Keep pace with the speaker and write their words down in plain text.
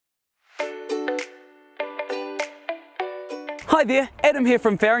Hi there, Adam here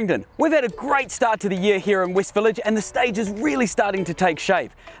from Faringdon. We've had a great start to the year here in West Village and the stage is really starting to take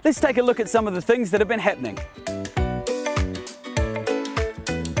shape. Let's take a look at some of the things that have been happening.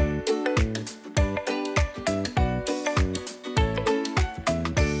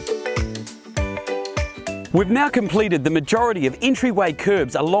 We've now completed the majority of entryway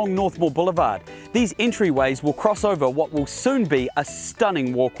curbs along Northmore Boulevard. These entryways will cross over what will soon be a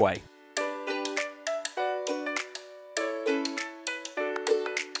stunning walkway.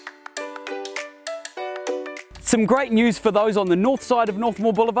 Some great news for those on the north side of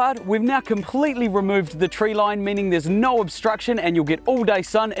Northmore Boulevard. We've now completely removed the tree line, meaning there's no obstruction and you'll get all day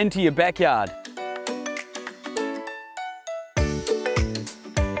sun into your backyard.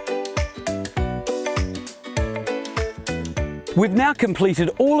 We've now completed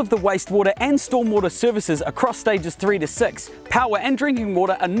all of the wastewater and stormwater services across stages 3 to 6. Power and drinking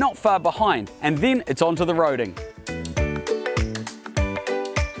water are not far behind, and then it's onto the roading.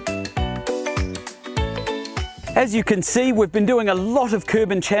 As you can see, we've been doing a lot of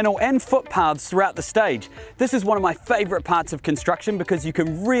curb and channel and footpaths throughout the stage. This is one of my favourite parts of construction because you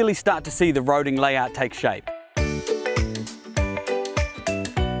can really start to see the roading layout take shape.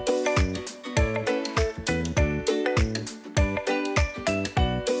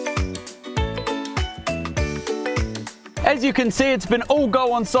 As you can see, it's been all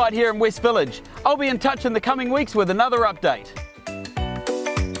go on site here in West Village. I'll be in touch in the coming weeks with another update.